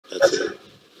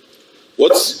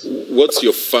What's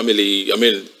your family? I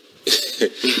mean,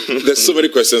 there's so many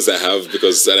questions I have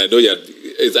because, and I know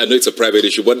it's a private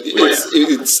issue, but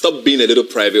it stopped being a little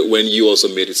private when you also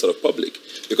made it sort of public,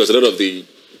 because a lot of the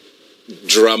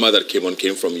drama that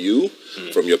came from you,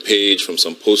 from your page, from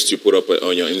some posts you put up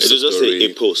on your Instagram. It was just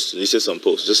a post. This is some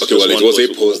post. Okay, well, it was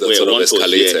a post that sort of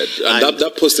escalated. And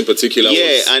that post in particular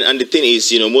was... and the thing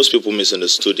is, most people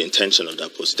misunderstood the intention of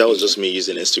that post. That was just me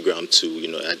using Instagram to,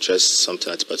 address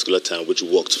something at a particular time, which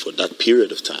worked for that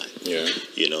period of time. Yeah.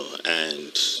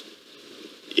 And...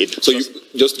 So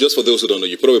just for those who don't know,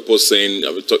 you put up a post saying,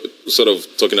 sort of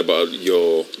talking about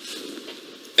your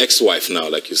ex-wife now,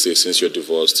 like you say, since you're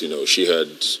divorced, she had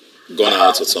gone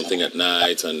out or something at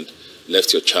night and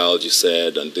left your child, you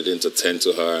said, and didn't attend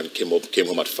to her and came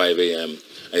home at 5 a.m.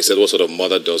 And you said, what sort of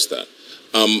mother does that?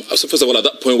 So first of all, at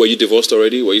that point, were you divorced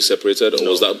already? Were you separated? Or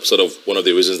was that sort of one of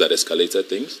the reasons that escalated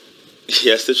things?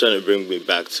 Yeah, still trying to bring me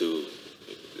back to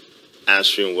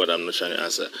answering what I'm not trying to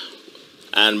answer.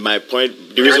 And my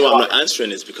point, the reason why I'm not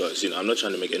answering is because, I'm not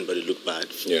trying to make anybody look bad.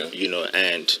 Yeah.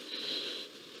 And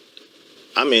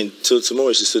I mean, till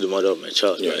tomorrow she's still the mother of my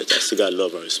child, Yeah. right? I still got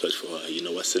love and respect for her.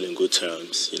 We're still in good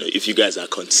terms. If you guys are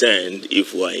concerned,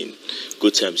 if we're in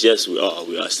good terms, yes, we are.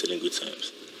 We are still in good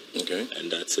terms. Okay.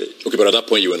 And that's it. Okay, but at that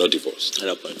point you were not divorced. At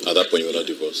that point, You were not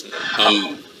divorced.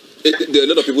 A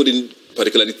lot of people didn't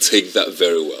particularly take that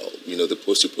very well. The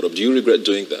post you put up. Do you regret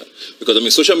doing that? Because I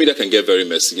mean, social media can get very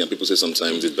messy, and people say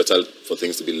sometimes it's better for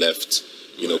things to be left,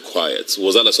 quiet.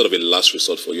 Was that a sort of a last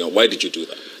resort for you? And why did you do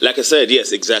that? Like I said,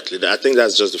 yes, exactly. I think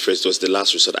that's just the phrase. It was the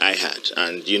last resort I had,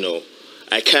 and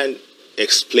I can't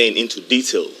explain into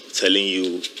detail telling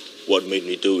you what made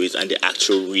me do it and the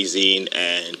actual reason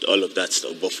and all of that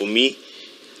stuff. But for me,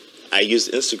 I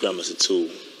used Instagram as a tool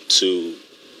to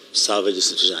salvage the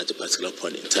situation at a particular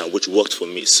point in time, which worked for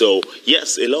me. So,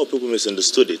 yes, a lot of people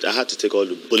misunderstood it. I had to take all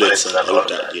the bullets and all of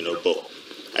that, but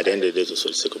at the end of the day, it was for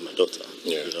the sake of my daughter,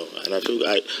 And I feel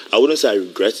I wouldn't say I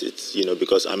regret it,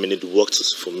 because, I mean, it worked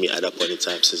for me at that point in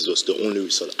time since it was the only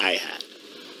result I had.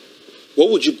 What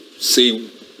would you say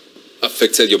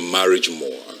affected your marriage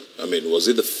more? I mean, was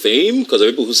it the fame? Because there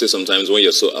are people who say sometimes when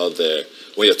you're so out there,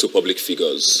 when you're two public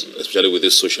figures, especially with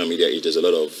this social media age, there's a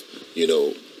lot of,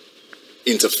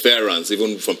 interference,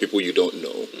 even from people you don't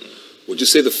know. Would you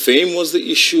say the fame was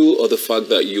the issue, or the fact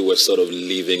that you were sort of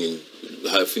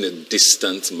having a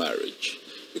distant marriage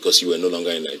because you were no longer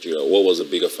in Nigeria? What was a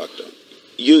bigger factor?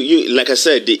 You like I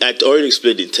said, I already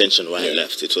explained the intention why I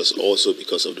left. It was also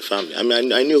because of the family. I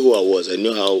mean, I knew who I was. I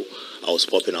knew how I was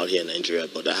popping out here in Nigeria,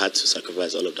 but I had to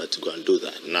sacrifice all of that to go and do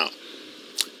that. Now,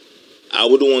 I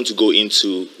wouldn't want to go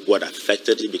into what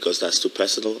affected it because that's too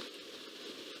personal,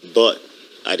 but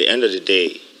at the end of the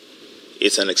day,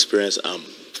 it's an experience I'm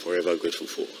forever grateful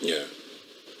for. Yeah.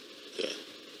 Yeah.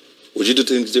 Would you do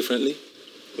things differently?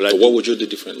 What would you do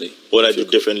differently? What I do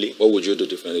differently? What would you do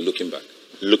differently looking back?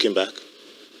 Looking back?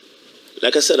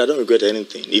 Like I said, I don't regret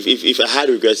anything. If I had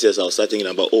regrets, yes, I'll start thinking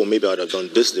about, maybe I would have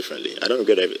done this differently. I don't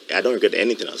regret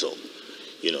anything at all.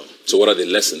 So what are the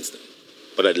lessons then?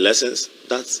 What are the lessons?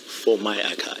 That's for my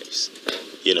archives.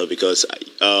 Because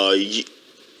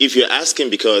if you're asking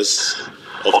because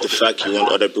of the fact you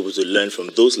want other people to learn from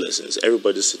those lessons,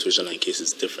 everybody's situation and case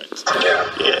is different.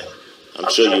 Yeah. I'm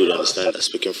sure you would understand that,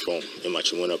 speaking from a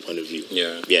matrimonial point of view.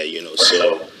 Yeah. Yeah,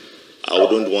 so I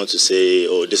wouldn't want to say,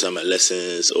 these are my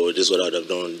lessons, or this is what I would have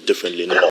done differently. No.